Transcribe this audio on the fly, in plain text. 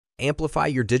Amplify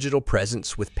your digital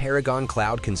presence with Paragon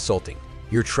Cloud Consulting,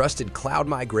 your trusted cloud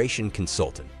migration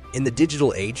consultant. In the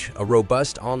digital age, a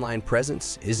robust online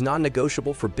presence is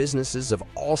non-negotiable for businesses of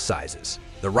all sizes.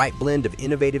 The right blend of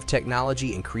innovative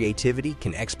technology and creativity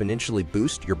can exponentially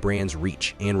boost your brand's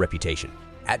reach and reputation.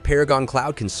 At Paragon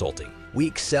Cloud Consulting, we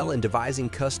excel in devising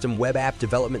custom web app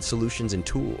development solutions and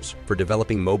tools for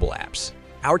developing mobile apps.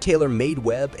 Our tailor-made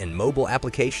web and mobile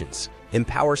applications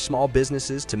empower small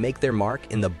businesses to make their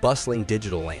mark in the bustling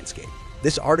digital landscape.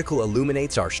 This article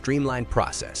illuminates our streamlined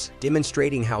process,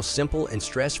 demonstrating how simple and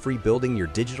stress-free building your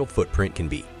digital footprint can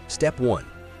be. Step 1.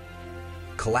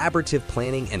 Collaborative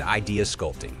planning and idea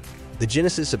sculpting. The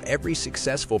genesis of every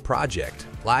successful project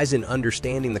lies in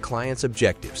understanding the client's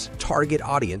objectives, target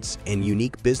audience, and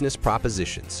unique business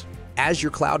propositions. As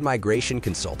your cloud migration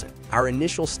consultant, our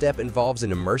initial step involves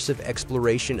an immersive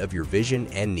exploration of your vision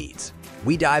and needs.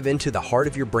 We dive into the heart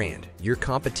of your brand, your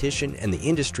competition, and the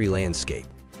industry landscape.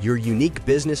 Your unique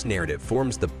business narrative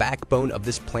forms the backbone of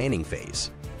this planning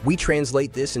phase. We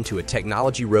translate this into a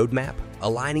technology roadmap,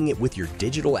 aligning it with your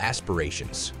digital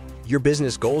aspirations. Your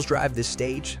business goals drive this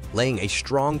stage, laying a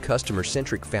strong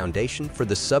customer-centric foundation for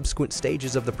the subsequent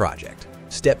stages of the project.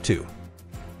 Step 2.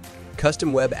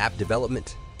 Custom web app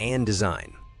development and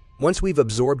design. Once we've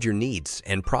absorbed your needs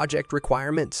and project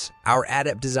requirements, our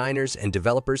adept designers and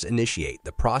developers initiate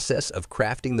the process of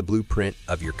crafting the blueprint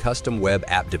of your custom web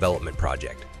app development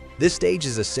project. This stage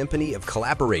is a symphony of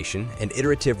collaboration and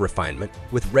iterative refinement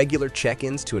with regular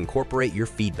check-ins to incorporate your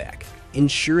feedback,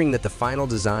 ensuring that the final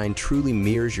design truly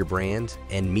mirrors your brand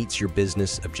and meets your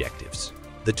business objectives.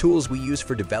 The tools we use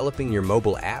for developing your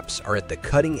mobile apps are at the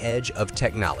cutting edge of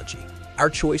technology. Our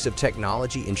choice of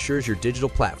technology ensures your digital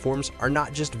platforms are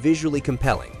not just visually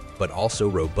compelling, but also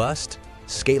robust,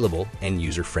 scalable, and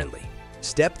user-friendly.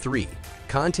 Step 3.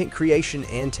 Content creation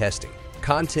and testing.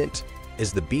 Content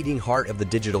is the beating heart of the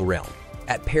digital realm.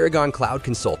 At Paragon Cloud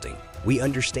Consulting, we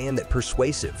understand that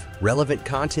persuasive, relevant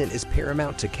content is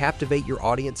paramount to captivate your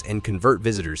audience and convert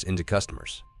visitors into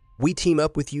customers. We team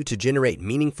up with you to generate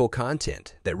meaningful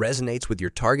content that resonates with your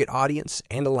target audience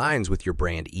and aligns with your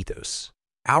brand ethos.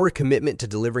 Our commitment to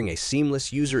delivering a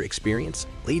seamless user experience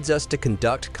leads us to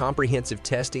conduct comprehensive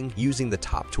testing using the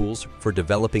top tools for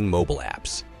developing mobile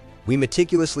apps. We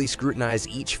meticulously scrutinize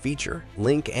each feature,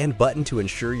 link, and button to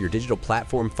ensure your digital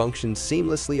platform functions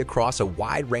seamlessly across a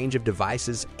wide range of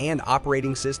devices and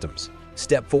operating systems.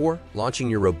 Step 4. Launching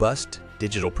your robust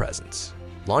digital presence.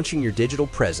 Launching your digital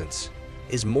presence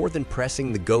is more than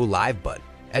pressing the Go Live button.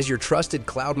 As your trusted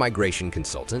cloud migration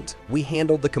consultant, we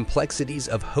handle the complexities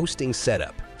of hosting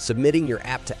setup, submitting your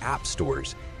app to app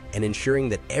stores, and ensuring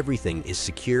that everything is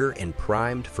secure and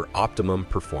primed for optimum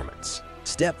performance.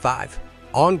 Step 5.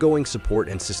 Ongoing support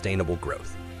and sustainable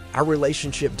growth. Our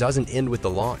relationship doesn't end with the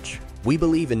launch. We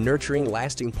believe in nurturing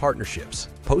lasting partnerships.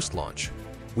 Post-launch,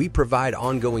 we provide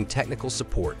ongoing technical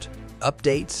support,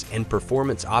 updates, and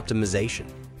performance optimization.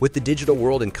 With the digital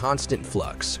world in constant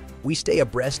flux, we stay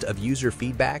abreast of user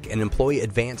feedback and employ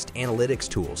advanced analytics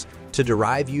tools to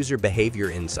derive user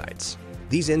behavior insights.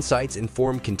 These insights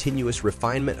inform continuous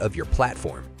refinement of your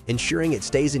platform, ensuring it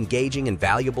stays engaging and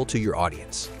valuable to your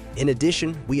audience. In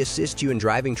addition, we assist you in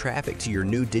driving traffic to your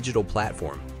new digital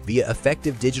platform via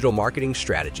effective digital marketing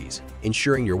strategies,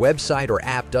 ensuring your website or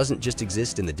app doesn't just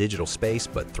exist in the digital space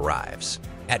but thrives.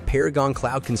 At Paragon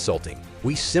Cloud Consulting,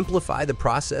 we simplify the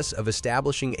process of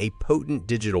establishing a potent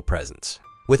digital presence.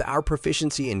 With our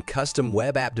proficiency in custom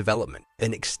web app development,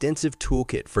 an extensive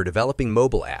toolkit for developing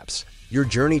mobile apps, your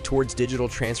journey towards digital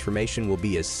transformation will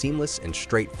be as seamless and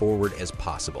straightforward as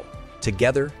possible.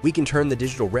 Together, we can turn the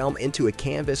digital realm into a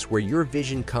canvas where your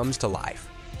vision comes to life.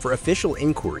 For official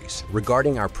inquiries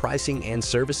regarding our pricing and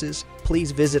services,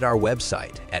 please visit our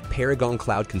website at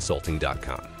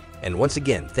paragoncloudconsulting.com. And once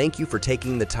again, thank you for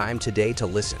taking the time today to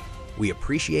listen. We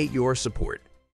appreciate your support.